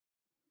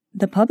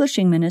The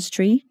Publishing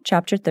Ministry,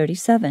 Chapter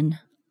 37,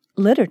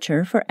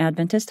 Literature for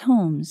Adventist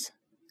Homes.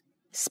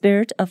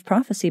 Spirit of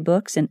Prophecy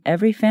books in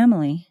every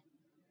family.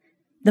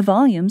 The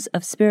volumes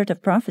of Spirit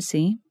of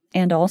Prophecy,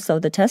 and also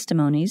the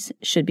testimonies,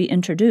 should be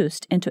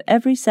introduced into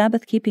every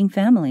Sabbath-keeping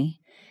family,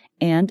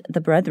 and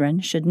the brethren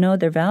should know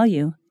their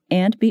value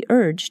and be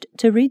urged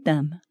to read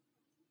them.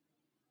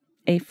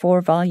 A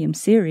 4-volume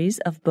series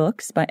of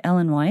books by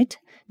Ellen White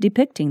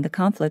depicting the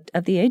conflict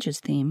of the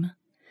ages theme.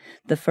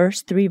 The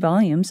first 3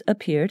 volumes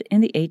appeared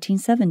in the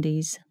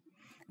 1870s.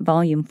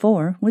 Volume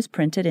 4 was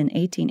printed in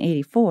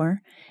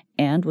 1884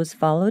 and was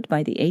followed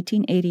by the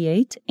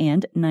 1888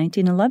 and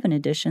 1911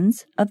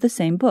 editions of the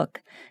same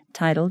book,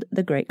 titled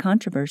The Great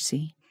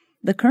Controversy.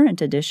 The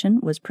current edition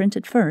was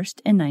printed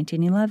first in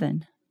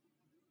 1911.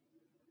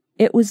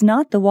 It was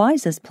not the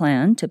wisest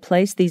plan to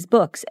place these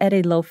books at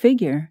a low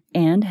figure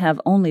and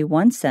have only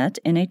one set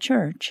in a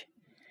church.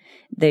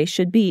 They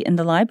should be in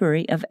the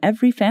library of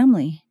every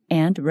family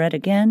and read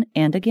again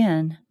and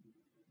again.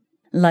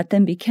 Let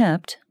them be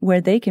kept where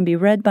they can be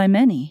read by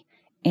many,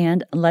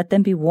 and let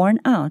them be worn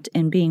out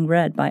in being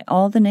read by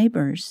all the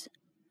neighbors.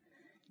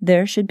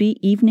 There should be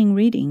evening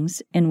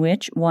readings in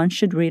which one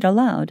should read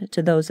aloud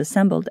to those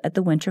assembled at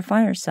the winter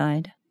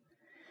fireside.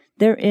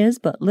 There is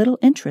but little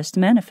interest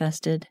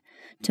manifested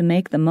to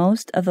make the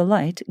most of the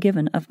light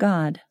given of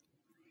God.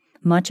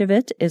 Much of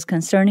it is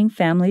concerning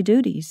family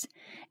duties,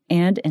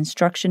 and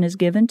instruction is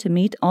given to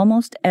meet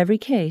almost every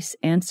case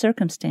and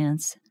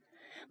circumstance.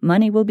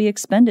 Money will be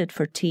expended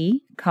for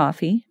tea,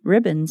 coffee,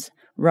 ribbons,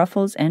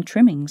 ruffles, and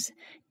trimmings,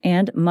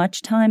 and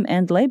much time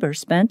and labor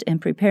spent in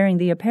preparing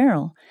the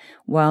apparel,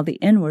 while the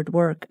inward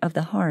work of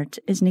the heart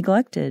is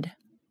neglected.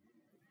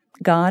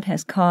 God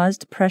has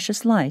caused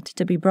precious light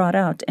to be brought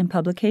out in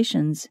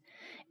publications,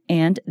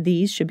 and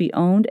these should be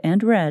owned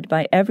and read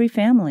by every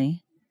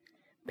family.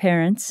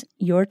 Parents,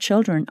 your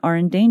children are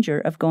in danger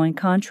of going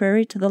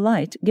contrary to the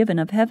light given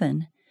of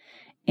heaven,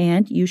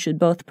 and you should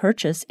both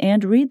purchase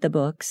and read the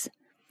books,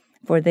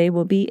 for they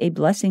will be a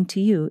blessing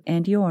to you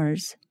and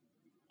yours.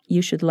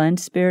 You should lend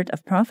Spirit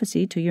of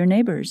Prophecy to your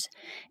neighbors,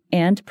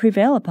 and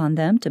prevail upon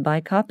them to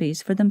buy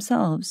copies for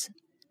themselves.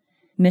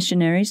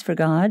 Missionaries for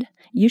God,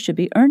 you should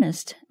be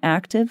earnest,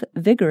 active,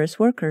 vigorous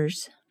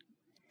workers.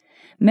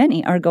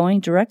 Many are going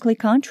directly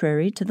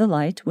contrary to the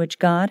light which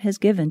God has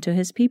given to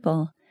His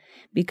people,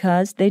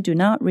 because they do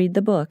not read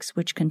the books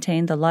which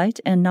contain the light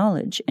and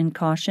knowledge in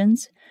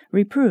cautions,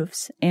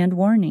 reproofs, and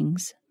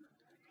warnings.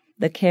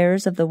 The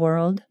cares of the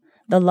world,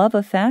 the love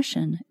of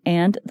fashion,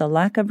 and the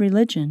lack of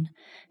religion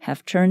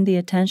have turned the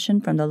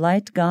attention from the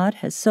light God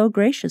has so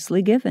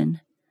graciously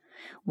given,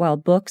 while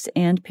books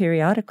and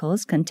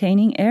periodicals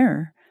containing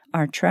error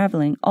are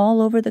traveling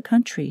all over the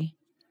country.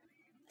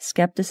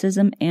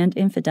 Skepticism and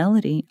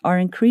infidelity are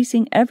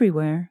increasing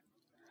everywhere.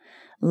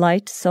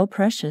 Light so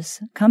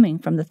precious, coming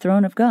from the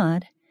throne of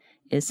God,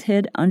 is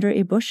hid under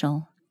a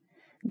bushel.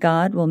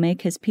 God will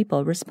make His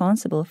people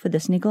responsible for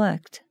this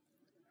neglect.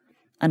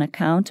 An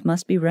account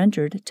must be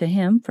rendered to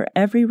Him for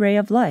every ray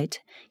of light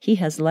He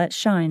has let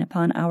shine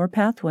upon our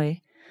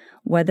pathway,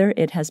 whether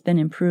it has been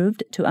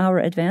improved to our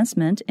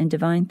advancement in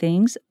divine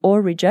things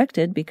or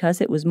rejected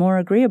because it was more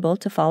agreeable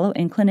to follow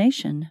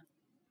inclination.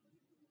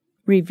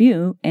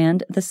 Review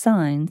and the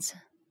signs.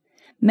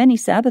 Many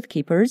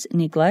Sabbath-keepers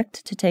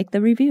neglect to take the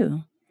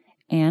review,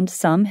 and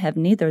some have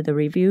neither the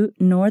review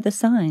nor the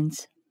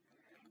signs.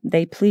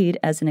 They plead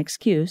as an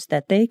excuse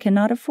that they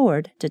cannot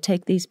afford to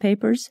take these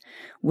papers,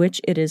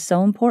 which it is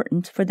so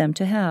important for them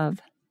to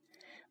have.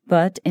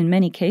 But in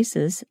many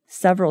cases,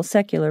 several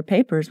secular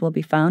papers will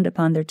be found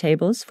upon their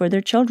tables for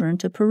their children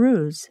to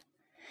peruse.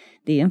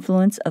 The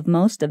influence of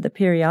most of the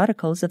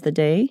periodicals of the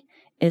day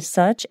is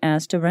such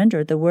as to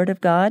render the Word of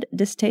God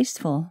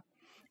distasteful,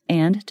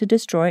 and to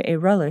destroy a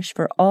relish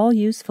for all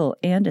useful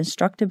and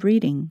instructive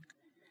reading.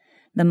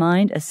 The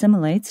mind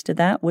assimilates to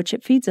that which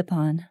it feeds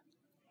upon.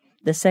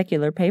 The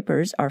secular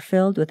papers are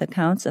filled with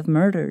accounts of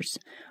murders,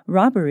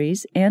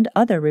 robberies, and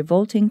other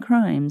revolting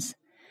crimes,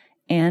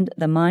 and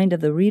the mind of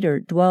the reader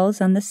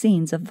dwells on the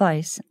scenes of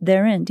vice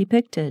therein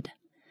depicted.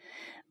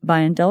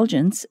 By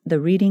indulgence, the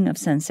reading of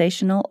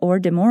sensational or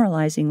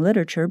demoralizing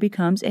literature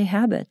becomes a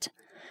habit,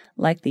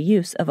 like the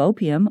use of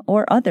opium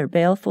or other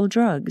baleful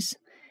drugs,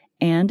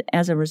 and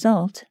as a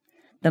result,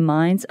 the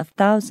minds of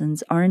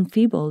thousands are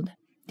enfeebled,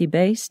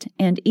 debased,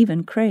 and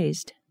even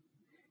crazed.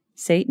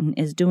 Satan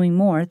is doing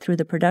more through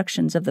the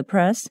productions of the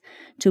press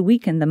to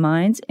weaken the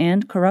minds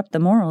and corrupt the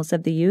morals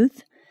of the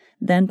youth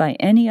than by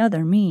any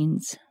other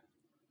means.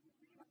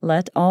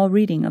 Let all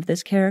reading of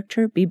this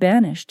character be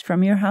banished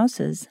from your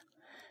houses.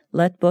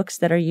 Let books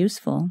that are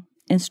useful,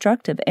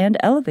 instructive, and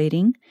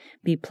elevating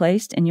be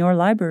placed in your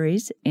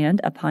libraries and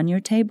upon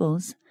your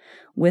tables,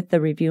 with the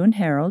Review and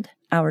Herald,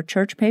 our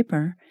church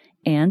paper,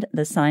 and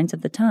the Signs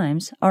of the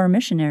Times, our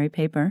missionary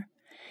paper,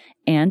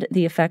 and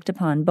the effect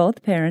upon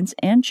both parents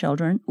and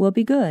children will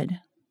be good.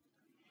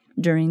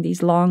 During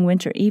these long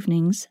winter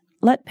evenings,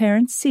 let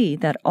parents see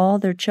that all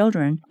their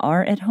children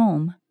are at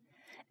home.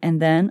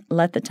 and then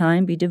let the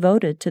time be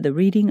devoted to the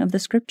reading of the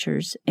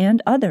Scriptures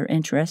and other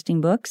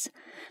interesting books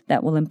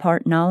that will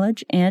impart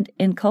knowledge and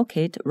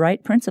inculcate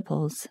right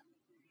principles.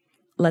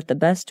 Let the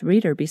best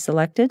reader be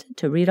selected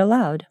to read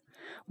aloud,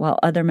 while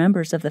other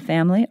members of the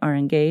family are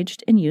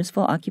engaged in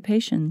useful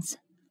occupations.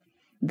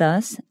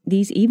 Thus,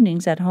 these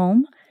evenings at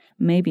home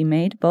may be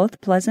made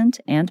both pleasant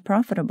and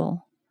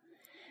profitable.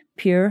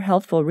 Pure,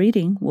 healthful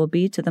reading will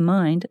be to the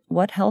mind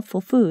what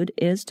healthful food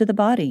is to the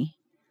body.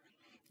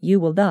 You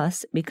will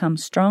thus become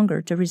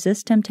stronger to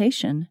resist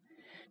temptation,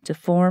 to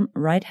form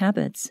right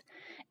habits,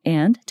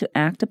 and to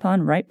act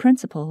upon right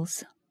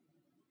principles.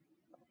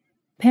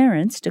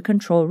 Parents to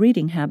control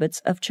reading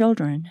habits of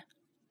children.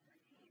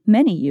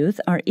 Many youth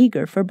are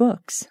eager for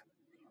books.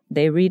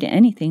 They read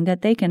anything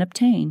that they can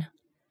obtain.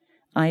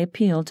 I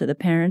appeal to the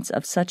parents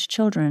of such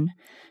children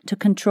to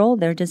control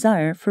their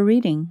desire for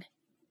reading.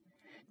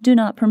 Do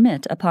not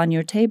permit upon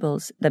your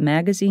tables the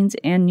magazines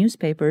and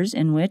newspapers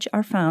in which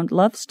are found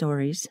love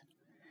stories.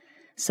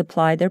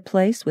 Supply their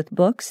place with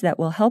books that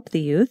will help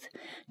the youth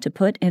to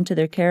put into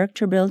their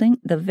character building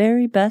the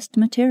very best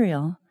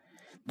material,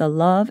 the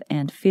love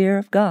and fear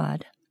of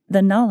God,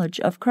 the knowledge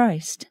of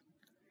Christ.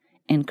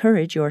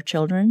 Encourage your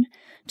children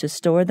to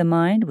store the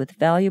mind with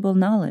valuable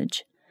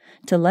knowledge,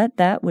 to let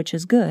that which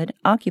is good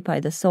occupy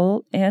the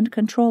soul and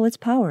control its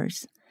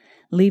powers,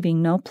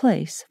 leaving no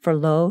place for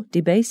low,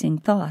 debasing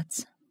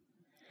thoughts.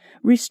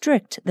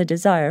 Restrict the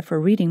desire for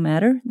reading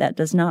matter that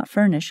does not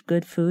furnish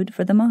good food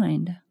for the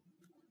mind.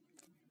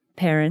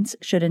 Parents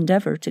should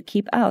endeavor to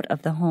keep out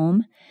of the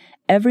home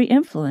every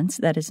influence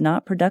that is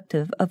not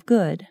productive of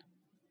good.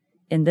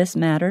 In this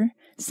matter,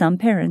 some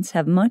parents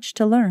have much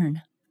to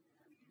learn.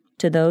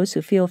 To those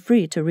who feel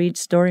free to read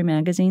story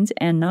magazines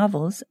and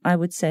novels, I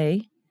would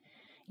say,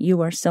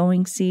 you are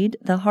sowing seed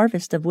the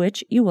harvest of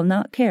which you will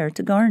not care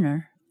to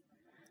garner.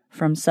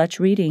 From such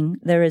reading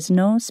there is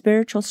no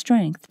spiritual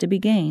strength to be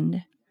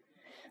gained.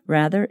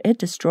 Rather, it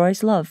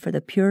destroys love for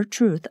the pure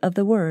truth of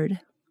the Word.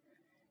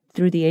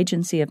 Through the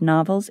agency of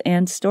novels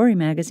and story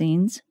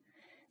magazines,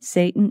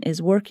 Satan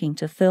is working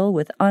to fill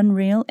with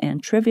unreal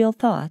and trivial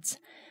thoughts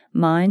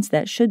minds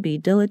that should be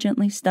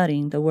diligently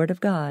studying the Word of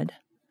God.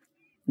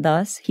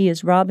 Thus, he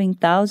is robbing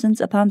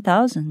thousands upon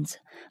thousands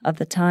of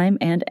the time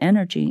and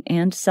energy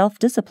and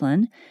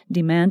self-discipline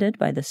demanded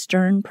by the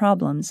stern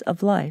problems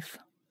of life.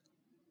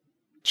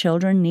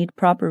 Children need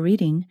proper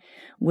reading,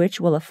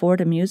 which will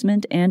afford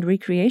amusement and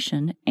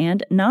recreation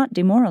and not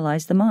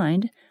demoralize the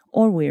mind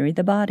or weary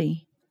the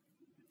body.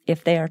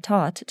 If they are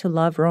taught to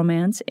love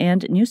romance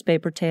and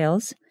newspaper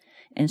tales,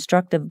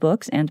 instructive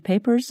books and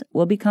papers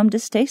will become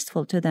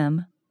distasteful to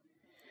them.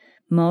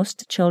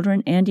 Most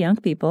children and young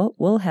people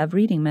will have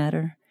reading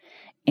matter,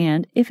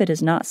 and if it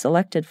is not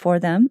selected for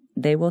them,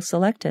 they will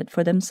select it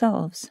for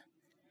themselves.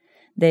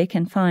 They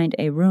can find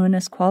a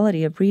ruinous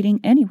quality of reading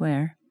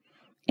anywhere,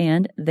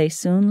 and they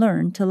soon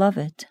learn to love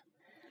it.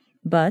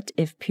 But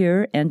if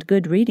pure and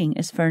good reading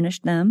is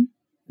furnished them,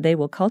 they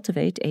will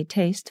cultivate a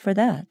taste for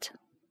that.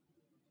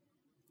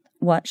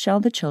 What shall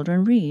the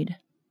children read?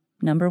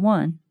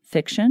 1.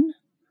 Fiction.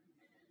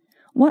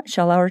 What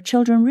shall our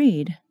children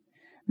read?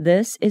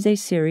 This is a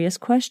serious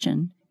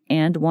question,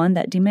 and one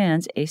that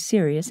demands a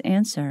serious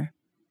answer.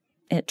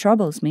 It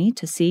troubles me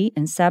to see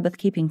in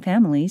Sabbath-keeping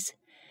families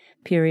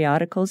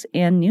periodicals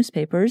and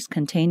newspapers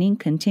containing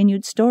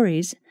continued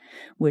stories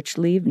which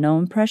leave no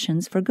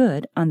impressions for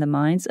good on the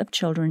minds of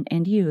children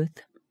and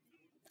youth.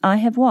 I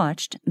have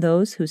watched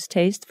those whose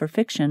taste for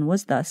fiction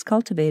was thus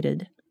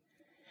cultivated.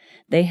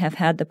 They have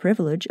had the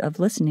privilege of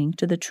listening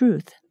to the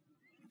truth,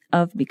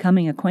 of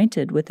becoming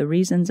acquainted with the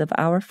reasons of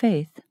our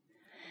faith,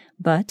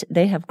 but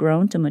they have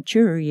grown to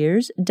maturer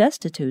years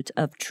destitute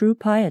of true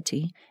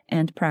piety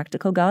and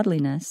practical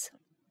godliness.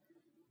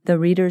 The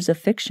readers of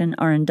fiction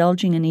are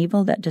indulging in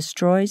evil that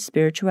destroys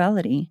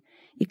spirituality,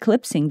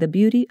 eclipsing the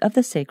beauty of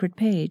the sacred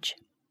page.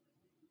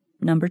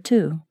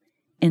 2.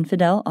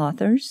 Infidel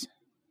authors.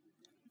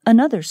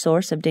 Another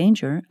source of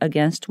danger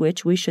against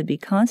which we should be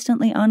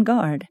constantly on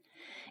guard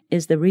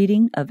is the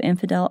reading of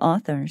infidel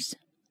authors.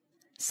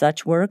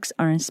 Such works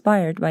are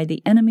inspired by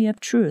the enemy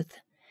of truth,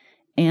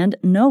 and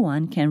no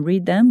one can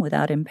read them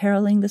without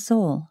imperiling the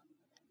soul.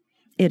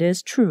 It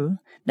is true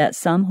that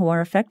some who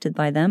are affected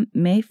by them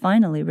may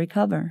finally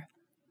recover,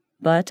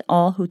 but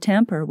all who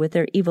tamper with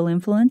their evil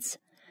influence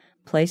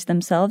place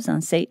themselves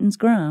on Satan's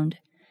ground,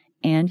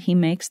 and he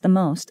makes the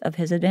most of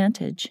his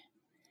advantage.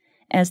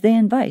 As they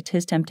invite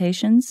his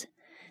temptations,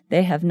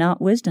 they have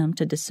not wisdom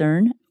to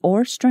discern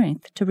or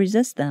strength to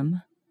resist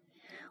them.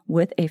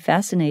 With a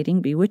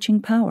fascinating,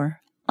 bewitching power,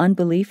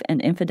 unbelief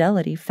and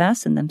infidelity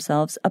fasten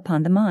themselves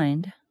upon the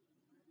mind.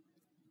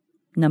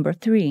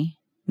 3.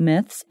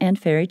 Myths and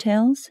fairy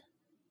tales.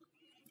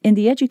 In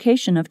the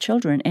education of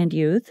children and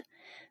youth,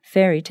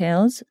 fairy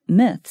tales,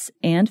 myths,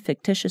 and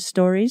fictitious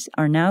stories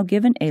are now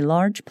given a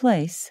large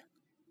place.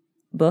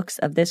 Books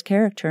of this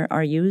character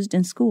are used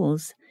in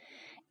schools,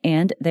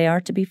 and they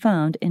are to be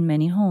found in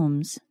many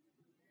homes.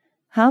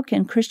 How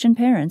can Christian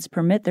parents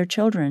permit their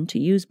children to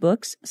use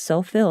books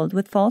so filled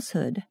with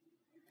falsehood?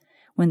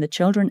 When the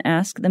children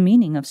ask the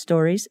meaning of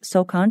stories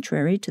so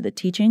contrary to the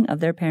teaching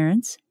of their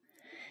parents,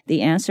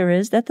 the answer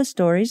is that the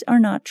stories are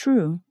not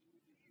true,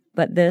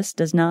 but this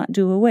does not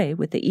do away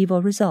with the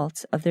evil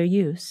results of their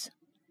use.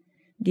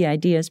 The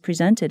ideas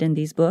presented in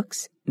these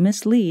books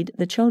mislead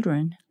the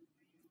children.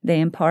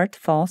 They impart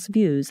false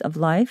views of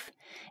life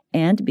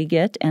and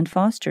beget and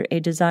foster a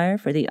desire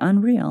for the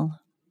unreal.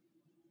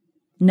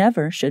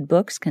 Never should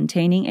books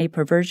containing a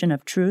perversion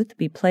of truth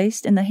be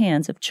placed in the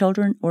hands of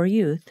children or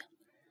youth.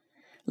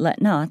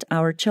 Let not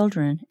our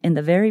children, in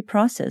the very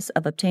process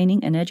of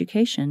obtaining an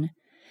education,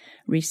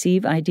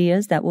 receive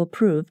ideas that will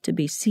prove to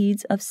be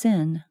seeds of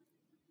sin.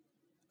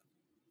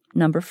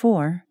 Number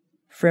 4.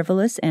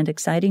 Frivolous and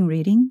exciting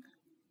reading.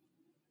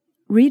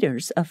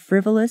 Readers of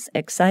frivolous,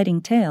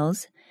 exciting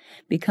tales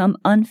become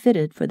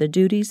unfitted for the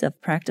duties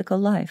of practical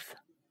life.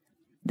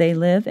 They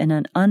live in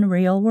an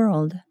unreal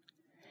world.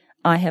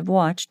 I have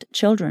watched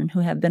children who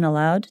have been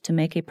allowed to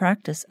make a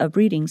practice of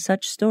reading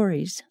such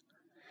stories.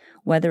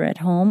 Whether at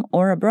home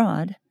or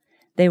abroad,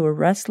 they were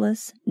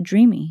restless,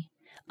 dreamy,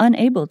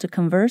 unable to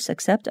converse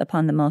except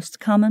upon the most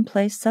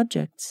commonplace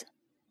subjects.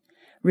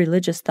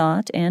 Religious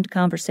thought and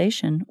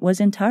conversation was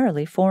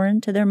entirely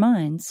foreign to their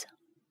minds.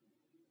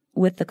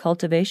 With the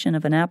cultivation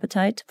of an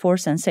appetite for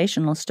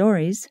sensational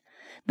stories,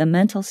 the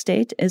mental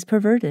state is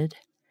perverted,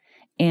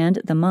 and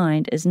the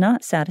mind is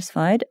not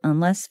satisfied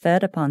unless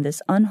fed upon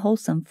this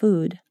unwholesome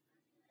food.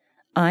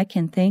 I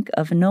can think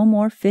of no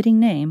more fitting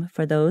name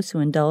for those who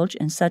indulge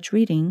in such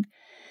reading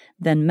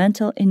than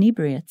mental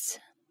inebriates.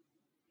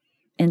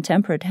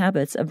 Intemperate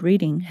habits of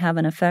reading have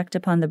an effect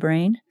upon the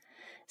brain,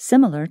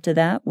 similar to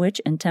that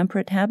which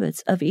intemperate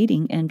habits of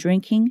eating and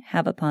drinking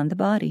have upon the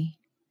body.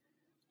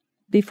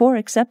 Before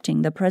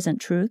accepting the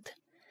present truth,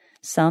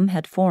 some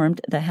had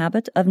formed the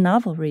habit of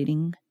novel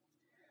reading.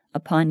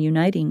 Upon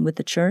uniting with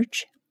the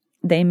church,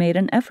 they made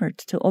an effort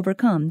to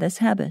overcome this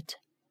habit.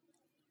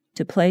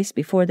 To place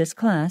before this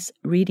class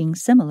reading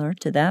similar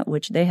to that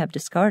which they have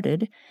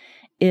discarded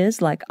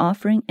is like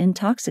offering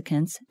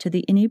intoxicants to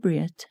the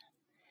inebriate.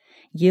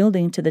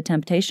 Yielding to the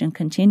temptation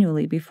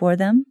continually before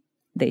them,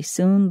 they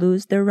soon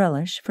lose their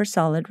relish for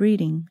solid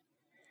reading.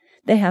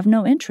 They have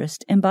no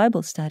interest in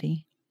Bible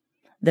study.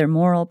 Their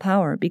moral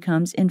power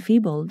becomes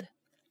enfeebled.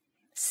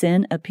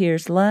 Sin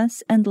appears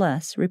less and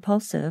less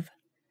repulsive.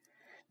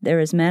 There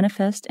is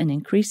manifest an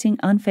increasing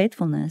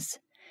unfaithfulness,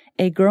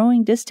 a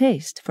growing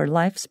distaste for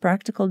life's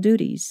practical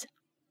duties.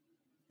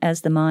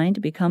 As the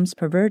mind becomes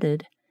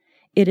perverted,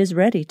 it is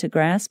ready to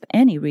grasp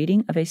any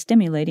reading of a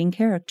stimulating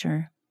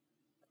character.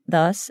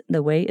 Thus,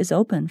 the way is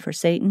open for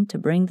Satan to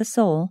bring the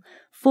soul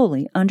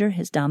fully under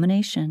his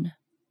domination.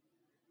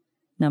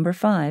 Number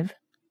 5.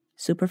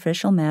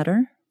 Superficial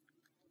matter.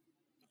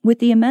 With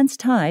the immense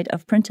tide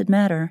of printed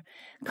matter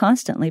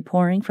constantly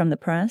pouring from the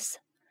press,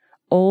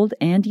 old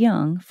and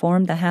young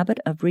form the habit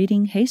of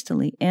reading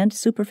hastily and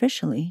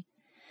superficially,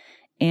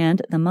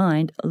 and the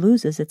mind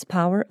loses its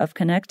power of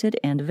connected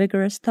and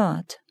vigorous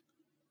thought.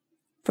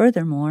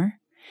 Furthermore,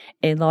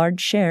 a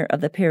large share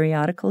of the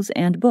periodicals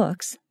and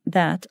books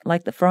that,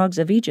 like the frogs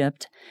of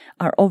Egypt,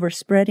 are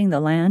overspreading the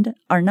land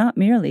are not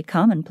merely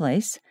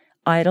commonplace,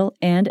 idle,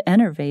 and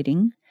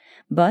enervating,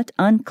 but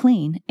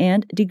unclean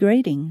and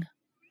degrading.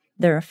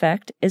 Their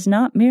effect is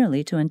not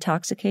merely to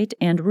intoxicate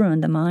and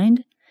ruin the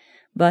mind,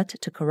 but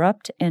to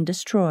corrupt and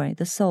destroy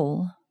the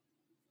soul.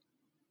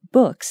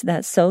 Books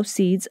that sow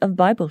seeds of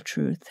Bible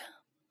truth.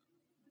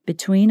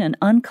 Between an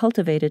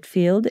uncultivated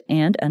field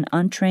and an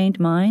untrained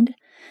mind,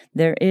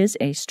 there is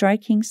a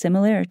striking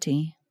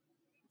similarity.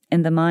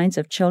 In the minds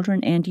of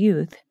children and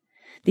youth,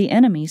 the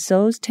enemy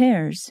sows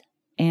tares,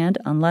 and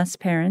unless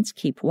parents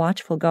keep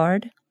watchful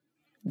guard,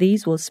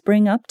 these will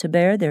spring up to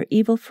bear their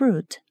evil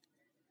fruit.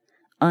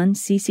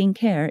 Unceasing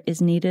care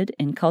is needed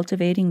in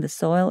cultivating the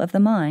soil of the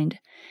mind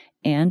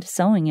and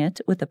sowing it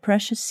with the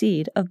precious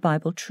seed of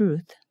Bible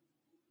truth.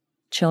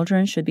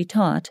 Children should be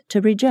taught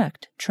to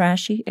reject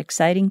trashy,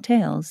 exciting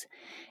tales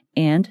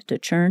and to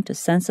turn to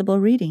sensible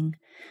reading,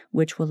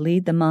 which will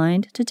lead the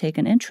mind to take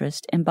an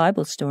interest in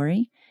Bible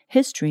story,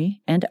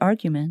 history, and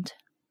argument.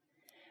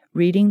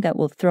 Reading that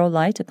will throw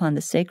light upon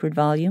the sacred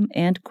volume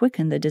and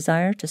quicken the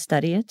desire to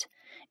study it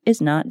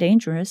is not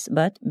dangerous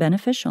but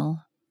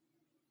beneficial.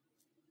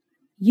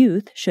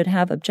 Youth should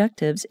have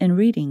objectives in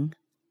reading.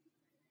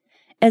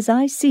 As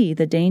I see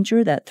the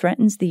danger that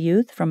threatens the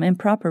youth from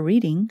improper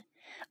reading,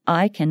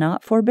 I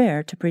cannot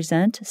forbear to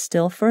present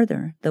still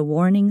further the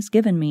warnings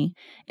given me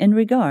in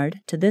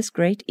regard to this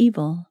great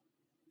evil.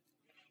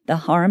 The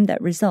harm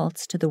that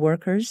results to the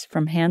workers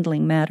from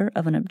handling matter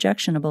of an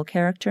objectionable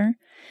character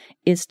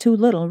is too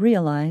little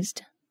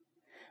realized.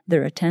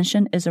 Their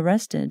attention is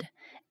arrested,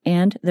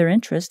 and their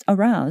interest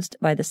aroused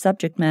by the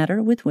subject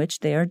matter with which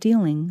they are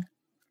dealing.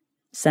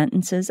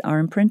 Sentences are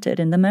imprinted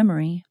in the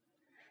memory.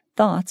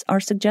 Thoughts are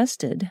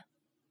suggested.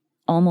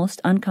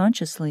 Almost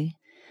unconsciously,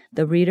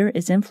 the reader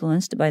is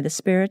influenced by the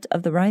spirit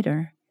of the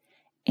writer,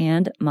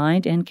 and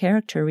mind and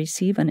character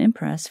receive an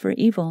impress for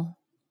evil.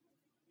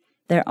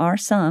 There are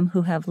some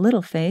who have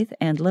little faith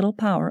and little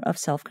power of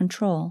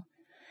self-control,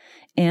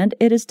 and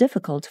it is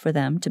difficult for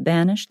them to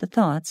banish the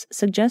thoughts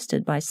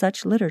suggested by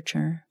such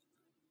literature.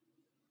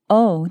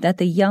 Oh, that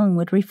the young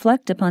would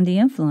reflect upon the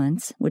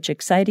influence which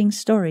exciting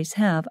stories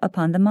have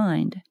upon the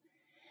mind.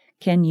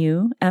 Can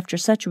you, after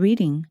such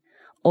reading,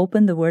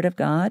 open the Word of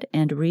God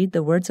and read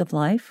the words of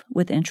life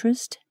with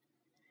interest?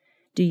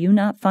 Do you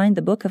not find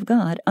the book of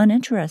God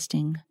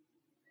uninteresting?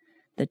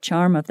 The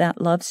charm of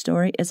that love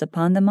story is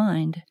upon the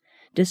mind,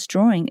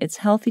 destroying its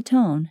healthy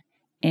tone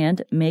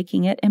and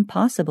making it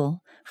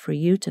impossible for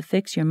you to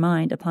fix your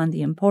mind upon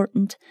the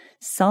important,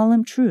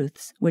 solemn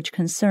truths which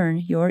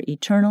concern your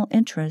eternal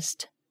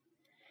interest.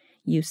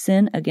 You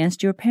sin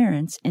against your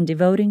parents in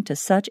devoting to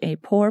such a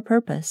poor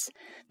purpose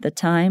the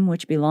time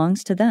which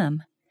belongs to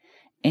them,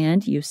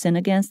 and you sin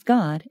against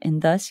God in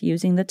thus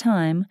using the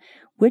time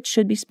which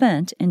should be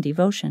spent in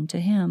devotion to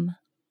Him.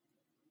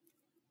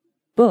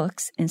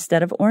 Books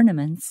instead of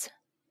ornaments.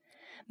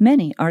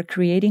 Many are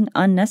creating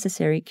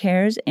unnecessary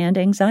cares and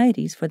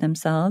anxieties for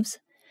themselves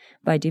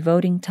by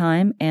devoting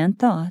time and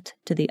thought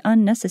to the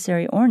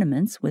unnecessary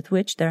ornaments with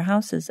which their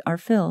houses are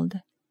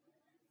filled.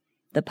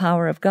 The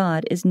power of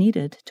God is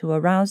needed to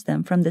arouse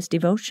them from this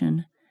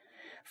devotion,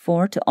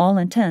 for to all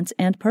intents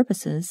and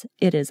purposes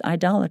it is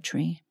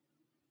idolatry.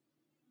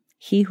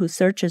 He who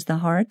searches the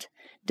heart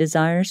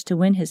desires to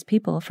win his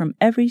people from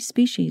every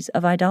species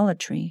of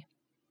idolatry.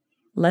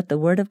 Let the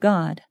Word of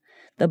God,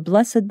 the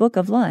blessed book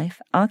of life,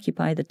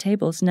 occupy the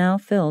tables now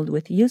filled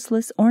with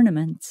useless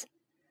ornaments.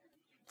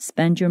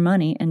 Spend your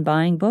money in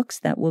buying books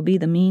that will be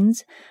the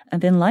means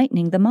of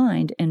enlightening the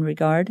mind in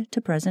regard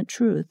to present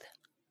truth.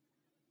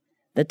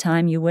 The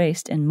time you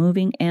waste in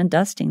moving and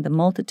dusting the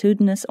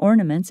multitudinous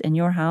ornaments in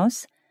your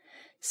house,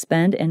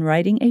 spend in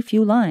writing a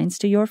few lines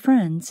to your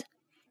friends,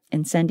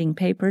 in sending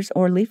papers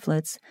or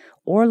leaflets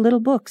or little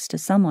books to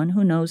someone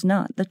who knows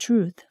not the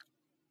truth.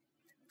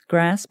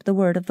 Grasp the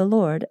word of the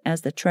Lord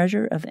as the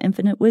treasure of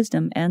infinite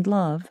wisdom and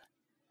love.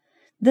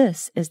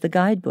 This is the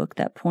guidebook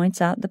that points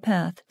out the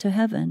path to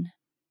heaven.